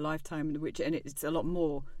go in their lifetime, and it's a lot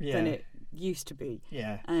more than it used to be.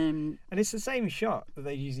 And it's the same shot that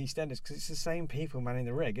they use in EastEnders because it's the same people manning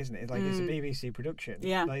the rig, isn't it? Like it's a BBC production.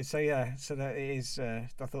 So that it is. I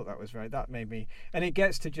thought that was right. That made me. And it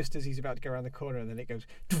gets to just as he's about to go around the corner, and then it goes,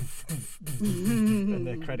 and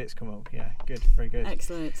the credits come up. Yeah, good, very good.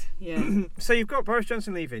 Excellent. Yeah. So you've got Boris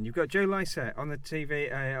Johnson leaving. You've got Joe Lycett on the TV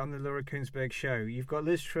on the Laura Kuenssberg show. You've got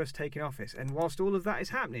Liz Truss taking office, and whilst all of that is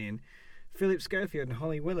happening, Philip Schofield and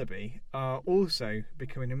Holly Willoughby are also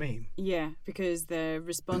becoming a meme. Yeah, because they're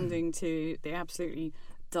responding to the absolutely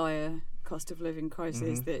dire cost of living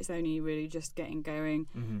crisis that's only really just getting going,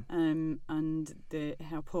 and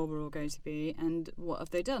how poor we're all going to be. And what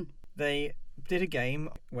have they done? They did a game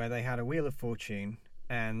where they had a Wheel of Fortune,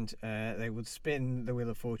 and they would spin the Wheel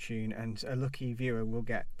of Fortune, and a lucky viewer will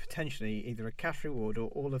get potentially either a cash reward or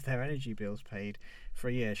all of their energy bills paid for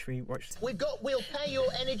a year. Should we watch? We'll pay your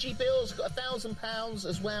energy bills. Got £1,000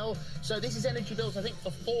 as well. So this is energy bills, I think,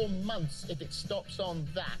 for 4 months if it stops on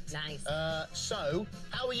that. Nice. So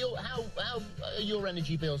how are your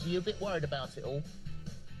energy bills? Are you a bit worried about it all?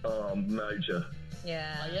 Oh, major.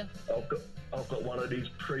 Yeah. Are you? I've got one of these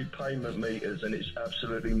prepayment meters and it's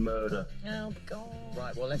absolutely murder. Oh, God.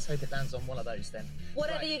 Right, well, let's hope it lands on one of those then.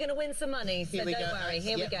 Whatever, you're going to win some money, so don't worry.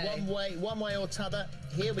 Here we go. One way or t'other.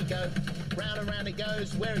 Here we go. Round and round it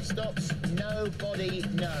goes. Where it stops, nobody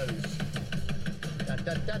knows.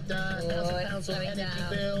 £1,000 or energy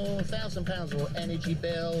bill. £1,000 or energy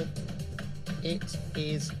bill. It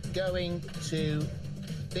is going to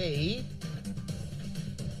be...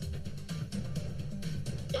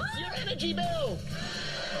 It's your energy bill!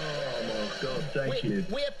 Oh my God, thank you.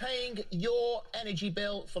 We're paying your energy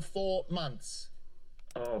bill for 4 months.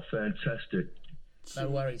 Oh, fantastic. No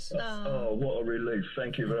worries. Oh, what a relief.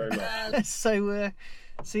 Thank you very much.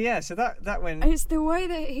 So that went... It's the way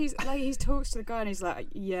that he talks to the guy and he's like,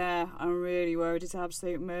 yeah, I'm really worried, it's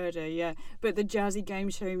absolute murder, yeah. But the jazzy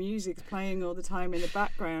game show music's playing all the time in the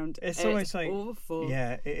background. It's almost like awful.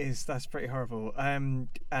 Yeah, it is. That's pretty horrible. And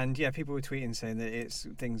yeah, people were tweeting saying that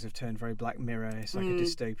things have turned very Black Mirror. It's like a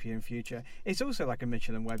dystopian future. It's also like a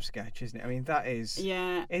Mitchell and Webb sketch, isn't it? I mean, that is...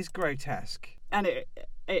 Yeah. It's grotesque. And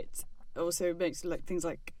it also makes things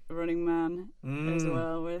like Running Man as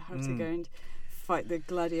well, where how to go and fight the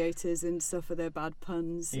gladiators and suffer their bad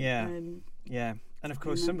puns. Yeah, yeah. And of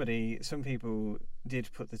course, some people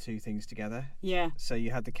did put the two things together. Yeah. So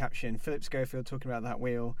you had the caption, Philip Schofield talking about that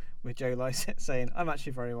wheel, with Joe Lycett saying, I'm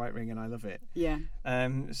actually very right-wing and I love it. Yeah.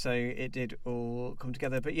 So it did all come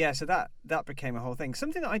together. But yeah, so that became a whole thing.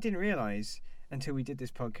 Something that I didn't realise until we did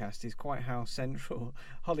this podcast is quite how central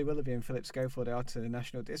Holly Willoughby and Philip Schofield are to the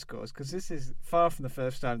national discourse, because this is far from the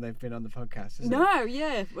first time they've been on the podcast, isn't it?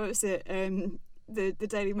 Yeah. What was it? The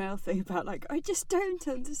Daily Mail thing about I just don't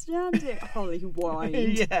understand it. Holly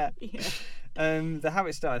whined. Yeah. The how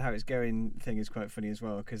it started, how it's going thing is quite funny as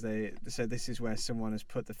well, because so this is where someone has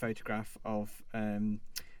put the photograph of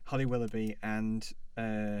Holly Willoughby and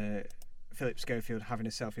Philip Schofield having a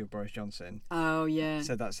selfie with Boris Johnson. Oh yeah.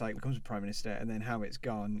 So that's becomes a Prime Minister, and then how it's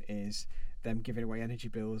gone is them giving away energy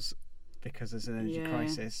bills because there's an energy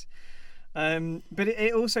crisis. But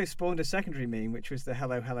it also spawned a secondary meme, which was the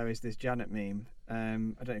hello is this Janet meme. I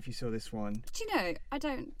don't know if you saw this one. Do you know, I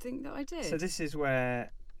don't think that I did. So this is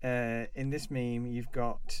where in this meme you've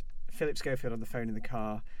got Philip Schofield on the phone in the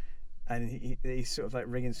car, and he's sort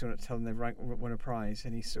of ringing someone to tell them they've won a prize,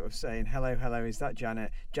 and he's sort of saying, hello, is that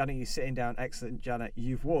Janet? Janet, you're sitting down, excellent, Janet,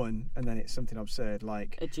 you've won. And then it's something absurd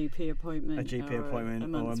like a GP appointment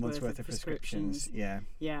or a month's worth of prescriptions. Yeah.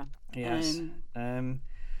 Yes.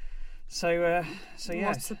 So yeah.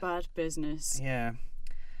 What's a bad business? Yeah.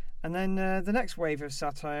 And then the next wave of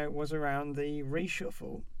satire was around the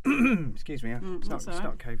reshuffle. Excuse me, it's not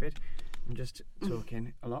COVID. I'm just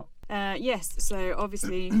talking a lot. Yes, so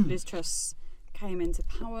obviously Liz Truss came into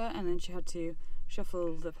power and then she had to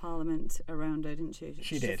shuffle the Parliament around her, didn't she?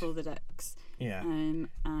 She did. Shuffle the decks. Yeah.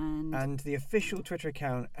 And the official Twitter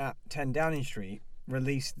account at 10 Downing Street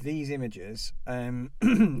released these images. Really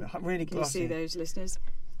glossy. Can you see those, listeners?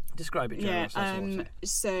 Describe it, Joe. Yeah,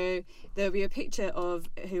 so there'll be a picture of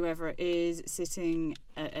whoever it is sitting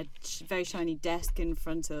at a very shiny desk in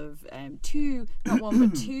front of not one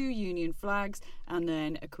but two Union flags, and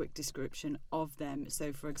then a quick description of them.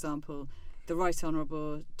 So, for example, the Right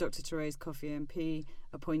Honourable Dr. Therese Coffey MP,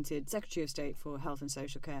 appointed Secretary of State for Health and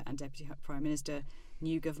Social Care and Deputy Prime Minister,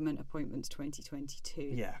 new government appointments 2022.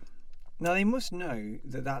 Yeah. Now, they must know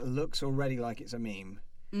that looks already like it's a meme.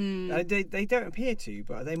 They don't appear to,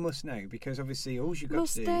 but they must know, because obviously all you've got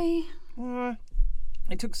to do...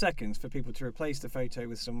 It took seconds for people to replace the photo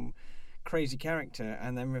with some crazy character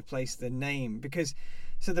and then replace the name,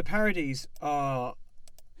 so the parodies are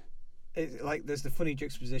there's the funny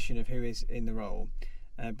juxtaposition of who is in the role,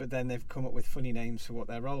 but then they've come up with funny names for what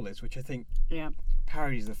their role is, which I think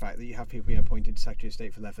parodies the fact that you have people being appointed Secretary of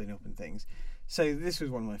State for levelling up and things. So this was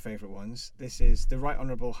one of my favourite ones. This is the Right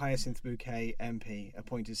Honourable Hyacinth Bouquet MP,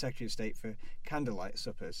 appointed Secretary of State for candlelight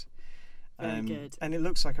suppers. Very good. And it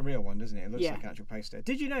looks like a real one, doesn't it? It looks like an actual poster.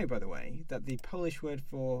 Did you know, by the way, that the Polish word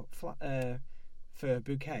for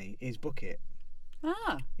bouquet is bucket?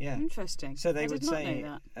 Ah, yeah. Interesting. So they would say,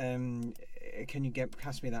 can you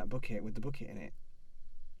pass me that bucket with the bucket in it?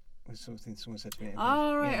 Was something someone said to me.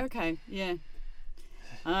 Oh, right, okay, yeah.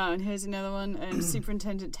 And here's another one.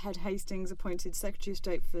 Superintendent Ted Hastings appointed Secretary of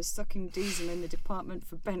State for sucking diesel in the department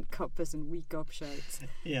for bent coppers and weak gobshites.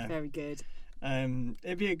 Yeah. Very good.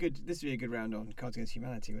 This would be a good round on Cards Against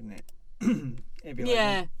Humanity, wouldn't it? It'd be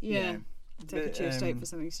yeah. Secretary of State for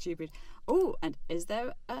something stupid. Oh, and is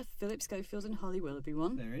there a Philip Schofield and Holly Willoughby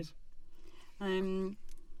one? There is.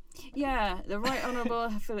 Yeah, the Right Honourable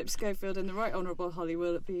Philip Schofield and the Right Honourable Holly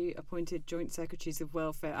Willoughby appointed Joint Secretaries of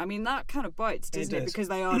Welfare. I mean, that kind of bites, doesn't it? Because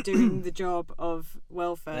they are doing the job of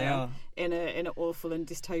welfare in an awful and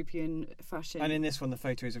dystopian fashion. And in this one, the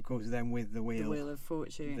photo is, of course, them with the wheel. The Wheel of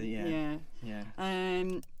Fortune. Yeah.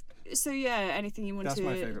 So, yeah, anything you want That's to...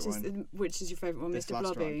 my favourite one. Which is your favourite one? This Mr.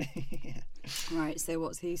 Blobby? Yeah. Right, so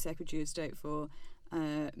what's he Secretary of State for?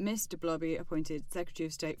 Mr. Blobby appointed Secretary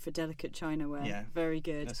of State for Delicate Chinaware. Yeah. Very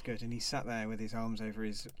good. That's good. And he sat there with his arms over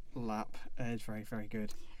his lap. It's very, very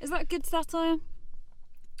good. Is that good satire?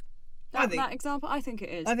 That example? I think it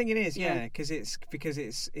is. I think it is, yeah, because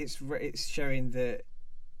it's showing that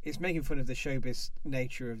it's making fun of the showbiz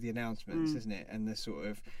nature of the announcements, isn't it? And the sort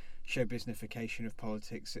of showbiznification of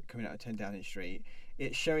politics coming out of 10 Downing Street.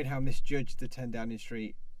 It's showing how misjudged the 10 Downing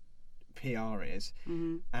Street PR is,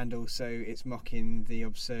 and also it's mocking the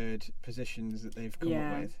absurd positions that they've come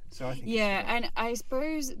up with. So I think and I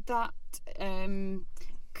suppose that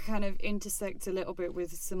kind of intersects a little bit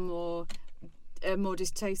with a more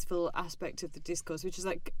distasteful aspect of the discourse, which is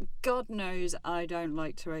like, God knows I don't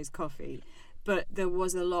like Therese Coffey, but there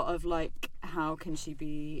was a lot of like, how can she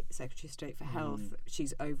be Secretary of State for Health?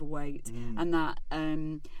 She's overweight, and that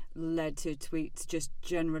led to tweets just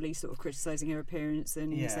generally sort of criticising her appearance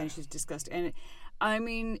and saying she's disgusting. And I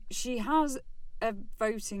mean, she has a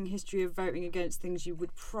voting history of voting against things you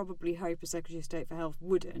would probably hope a Secretary of State for Health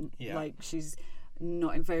wouldn't. Like, she's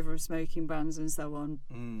not in favour of smoking bans and so on.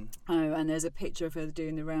 And there's a picture of her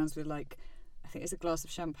doing the rounds with like, I think it's a glass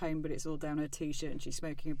of champagne, but it's all down her t-shirt, and she's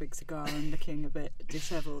smoking a big cigar and looking a bit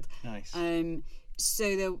dishevelled. Nice.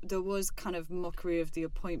 So there was kind of mockery of the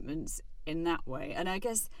appointments in that way, and I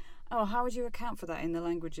guess, how would you account for that in the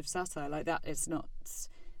language of satire? Like that, it's not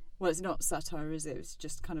satire, is it? It's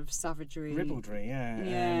just kind of savagery, ribaldry.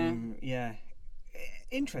 Yeah.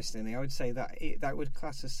 Interestingly, I would say that that would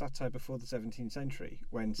class as satire before the 17th century,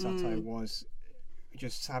 when satire was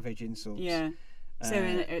just savage insults. Yeah.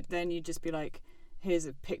 So then you'd just be like, here's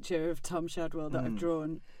a picture of Tom Shadwell that I've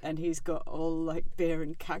drawn, and he's got all like beer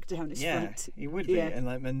and cack down his front. Yeah, he would be. And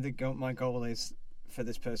like, my goal is for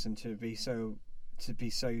this person to be so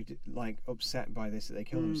like upset by this that they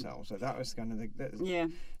kill themselves. So that was kind of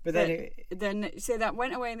But then so that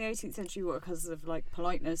went away in the 18th century because of like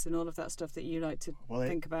politeness and all of that stuff that you like to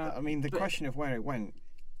think about. I mean, the question of where it went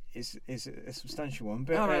is a substantial one,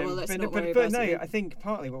 but let's not worry about it. I think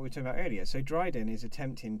partly what we were talking about earlier. So Dryden is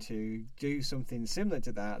attempting to do something similar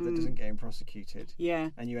to that doesn't get him prosecuted. Yeah,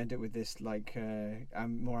 and you end up with this like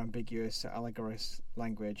more ambiguous, allegorious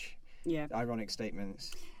language. Yeah, ironic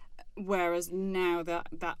statements. Whereas now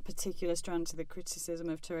that particular strand to the criticism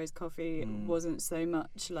of Therese Coffey wasn't so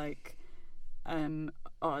much like,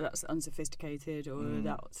 that's unsophisticated or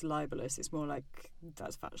that's libelous. It's more like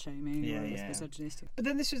that's fat shaming or that's misogynistic. But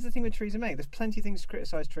then this is the thing with Theresa May. There's plenty of things to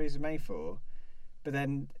criticise Theresa May for, but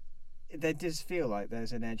then there does feel like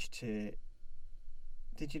there's an edge to...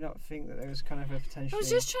 Did you not think that there was kind of a potential... I was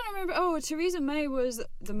just trying to remember. Theresa May was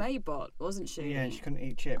the Maybot, wasn't she? Yeah, and she couldn't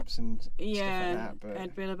eat chips and stuff like that. But...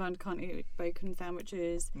 Ed Miliband can't eat bacon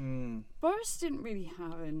sandwiches. Boris didn't really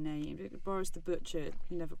have a name. Boris the Butcher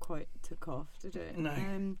never quite took off, did it? No.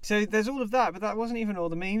 So there's all of that, but that wasn't even all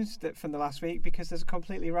the memes from the last week, because there's a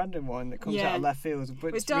completely random one that comes out of left field.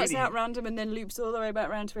 But it starts out random and then loops all the way back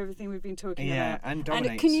around to everything we've been talking about. Yeah, and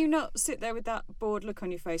dominates. And can you not sit there with that bored look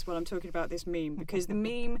on your face while I'm talking about this meme? Because the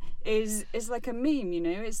meme is like a meme, you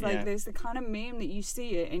know. It's like there's the kind of meme that you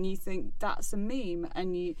see it and you think that's a meme,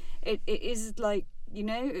 and it is like, you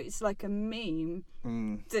know, it's like a meme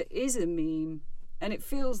that is a meme, and it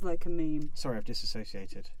feels like a meme. Sorry, I've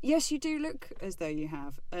disassociated. Yes, you do look as though you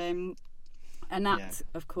have. And that,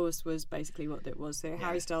 of course, was basically what it was. So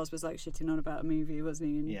Harry Styles was like shitting on about a movie, wasn't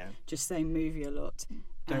he? And just saying movie a lot.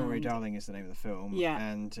 Don't Worry Darling is the name of the film. Yeah.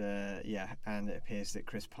 And and it appears that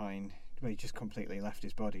Chris Pine, well, he just completely left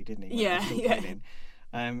his body, didn't he?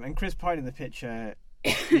 And Chris Pine in the picture,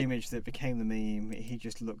 the image that became the meme, he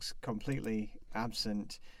just looks completely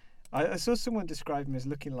absent. I saw someone describe him as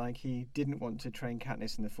looking like he didn't want to train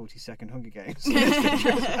Katniss in the 42nd Hunger Games.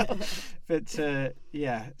 But so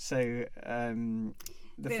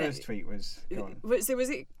the first tweet was... Go on. So was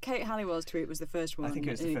it Kate Halliwell's tweet was the first one? I think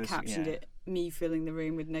it was the first, captioned it, me filling the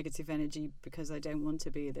room with negative energy because I don't want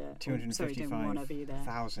to be there.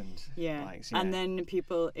 255,000 likes. And then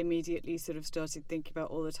people immediately sort of started thinking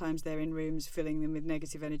about all the times they're in rooms filling them with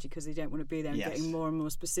negative energy because they don't want to be there, and getting more and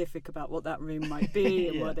more specific about what that room might be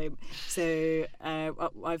and what they... So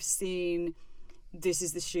I've seen this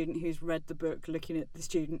is the student who's read the book looking at the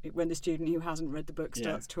student when the student who hasn't read the book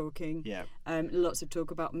starts talking. Yeah. Lots of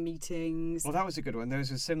talk about meetings. Well, that was a good one. There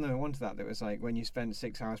was a similar one to that was like when you spend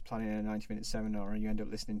 6 hours planning a 90-minute seminar and you end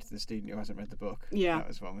up listening to the student who hasn't read the book. Yeah. That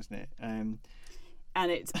was one, wasn't it? And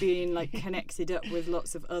it's been like connected up with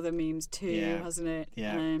lots of other memes too, hasn't it?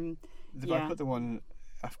 Yeah. I put the one,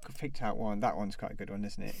 I've picked out one. That one's quite a good one,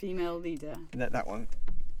 isn't it? Female leader. That one.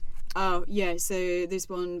 Oh, yeah, so this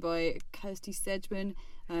one by Kirsty Sedgman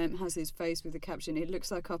has his face with the caption, "It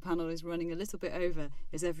looks like our panel is running a little bit over.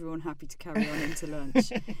 Is everyone happy to carry on into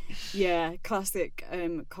lunch?" Yeah, classic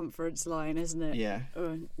conference line, isn't it? Yeah.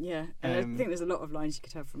 Yeah, and I think there's a lot of lines you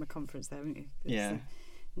could have from a conference there, haven't you?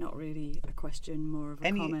 Not really a question, more of a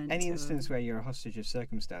comment. Any instance where you're a hostage of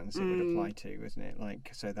circumstance, it would apply to, isn't it? Like,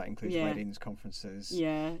 so that includes weddings, conferences,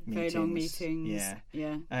 meetings, very long meetings.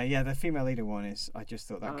 The female leader one is. I just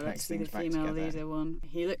thought that connects things back together. The female leader one.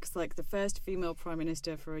 He looks like the first female prime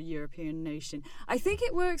minister for a European nation. I think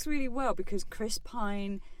it works really well because Chris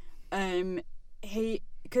Pine, he's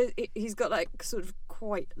got like sort of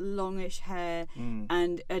quite longish hair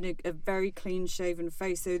and a very clean shaven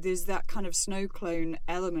face, so there's that kind of snow clone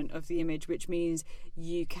element of the image, which means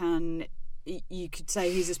you could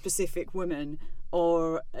say he's a specific woman,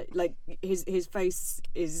 or like his face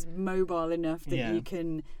is mobile enough that you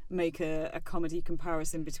can make a comedy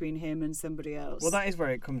comparison between him and somebody else. Well, that is where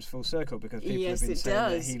it comes full circle, because people have been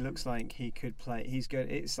saying that he looks like he could play. He's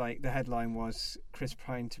good. It's like the headline was Chris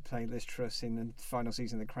Pine to play Liz Truss in the final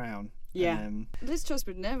season of The Crown. Yeah, Liz Truss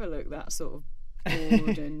would never look that sort of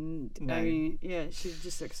bored and no. I mean, she's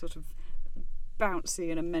just like sort of bouncy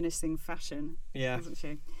in a menacing fashion, hasn't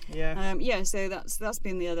she? Yeah. So that's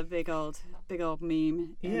been the other big old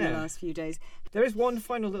meme in the last few days. There is one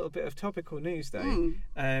final little bit of topical news though.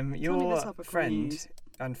 Your friend news.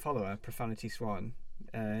 And follower Profanity Swan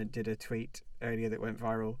did a tweet earlier that went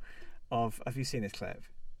viral. Have you seen this clip?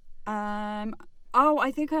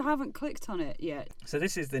 I think I haven't clicked on it yet. So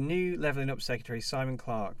this is the new Levelling Up Secretary Simon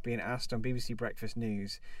Clarke being asked on BBC Breakfast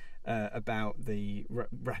News about the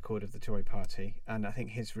record of the Tory party, and I think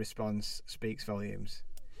his response speaks volumes.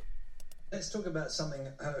 Let's talk about something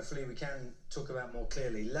hopefully we can talk about more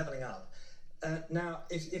clearly, levelling up. Now,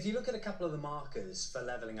 if you look at a couple of the markers for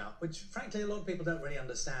levelling up, which frankly a lot of people don't really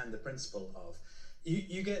understand the principle of,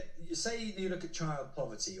 you look at child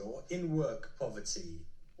poverty or in-work poverty,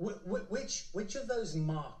 which of those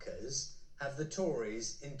markers have the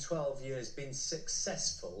Tories in 12 years been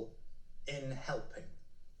successful in helping?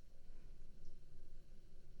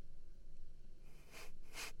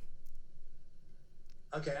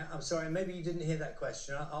 Okay, I'm sorry, maybe you didn't hear that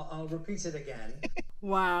question. I'll repeat it again.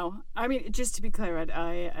 Wow. I mean, just to be clear, Ed,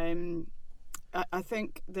 I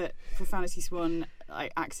think that Profanity Swan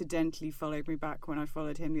accidentally followed me back when I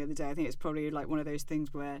followed him the other day. I think it's probably like one of those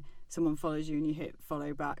things where someone follows you and you hit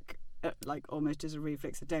follow back like almost as a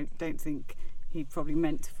reflex. I don't think he probably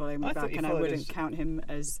meant to follow me back, and I wouldn't count him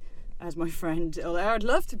as my friend, although I'd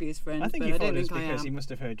love to be his friend. I think he followed us because he must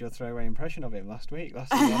have heard your throwaway impression of him last week.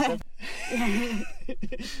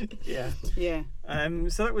 Yeah.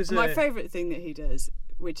 So that was my favourite thing that he does,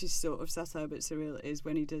 which is sort of satire but surreal, is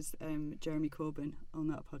when he does Jeremy Corbyn on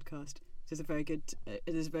that podcast. There's a very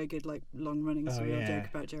good like long running surreal joke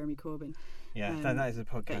about Jeremy Corbyn. Yeah, that is the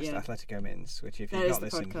podcast Atletico Mints, which if you've not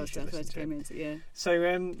listened, you should listen to. Mints,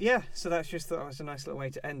 So so that's just thought it was a nice little way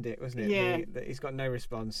to end it, wasn't it? Yeah. That he's got no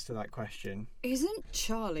response to that question. Isn't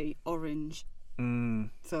Charlie orange?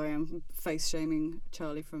 Sorry, I'm face shaming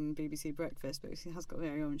Charlie from BBC Breakfast, but he has got a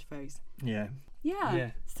very orange face. Yeah.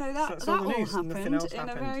 So that all happened in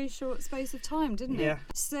a very short space of time, didn't it?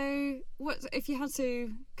 So, what if you had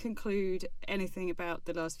to conclude anything about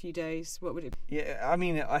the last few days? What would it be? Yeah, I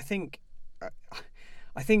mean, I think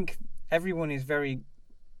everyone is very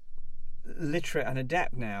literate and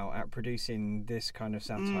adept now at producing this kind of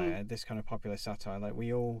satire, this kind of popular satire. Like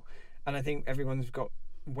and I think everyone's got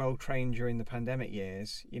well trained during the pandemic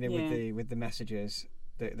years. With the messages.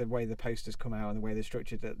 The way the posters come out and the way they're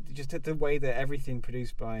structured, just the way that everything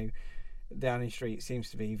produced by Downing Street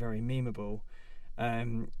seems to be very memeable.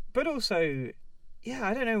 But also,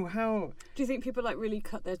 I don't know how. Do you think people really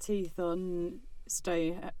cut their teeth on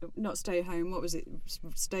not stay home? What was it?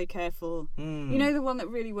 Stay careful. You know, the one that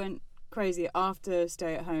really went crazy after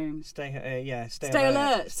stay at home. Stay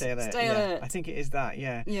alert. Stay alert. I think it is that.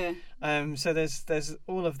 Yeah. So there's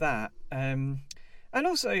all of that, and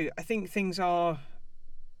also I think things are.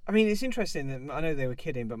 I mean, it's interesting that I know they were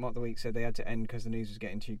kidding, but Mock the Week said they had to end because the news was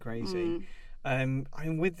getting too crazy. I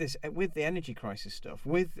mean, with the energy crisis stuff,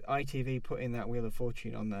 with ITV putting that Wheel of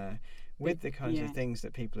Fortune on there, with the kinds of things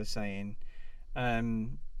that people are saying,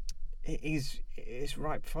 it's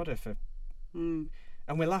ripe fodder for.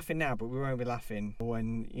 And we're laughing now, but we won't be laughing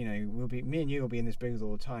when me and you will be in this booth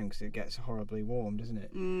all the time because it gets horribly warm, doesn't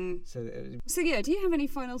it? So yeah, do you have any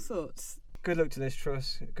final thoughts? Good luck to Liz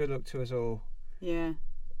Truss. Good luck to us all. Yeah.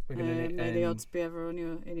 We're gonna may the odds be ever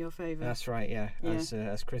in your favour. That's right. Yeah.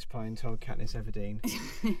 As Chris Pine told Katniss Everdeen.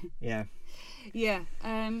 Yeah. Yeah.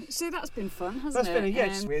 So that's been fun, hasn't it?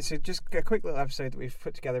 It's just a quick little episode that we've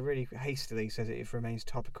put together really hastily so that it remains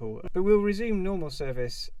topical. But we'll resume normal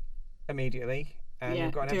service immediately. And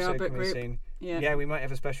we've got an episode coming soon. Yeah, we might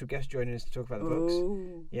have a special guest joining us to talk about the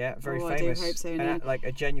books. Yeah, very famous. I do hope so, and like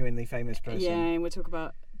a genuinely famous person. Yeah, and we'll talk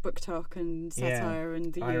about book talk and satire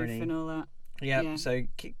and the irony. youth and all that. Yeah, so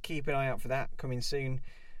keep an eye out for that coming soon.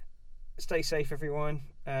 Stay safe, everyone.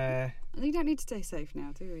 You don't need to stay safe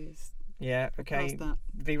now, do we? Okay.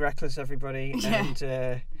 Be reckless, everybody,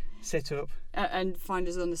 and sit up. And find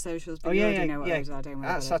us on the socials. But you already know what those are, don't worry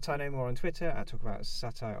at Satire No More on Twitter. At Talk About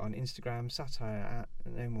Satire on Instagram. Satire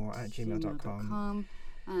at no more at gmail.com.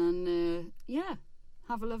 And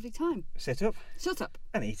have a lovely time. Sit up. Shut up.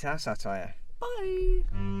 And eat our satire. Bye.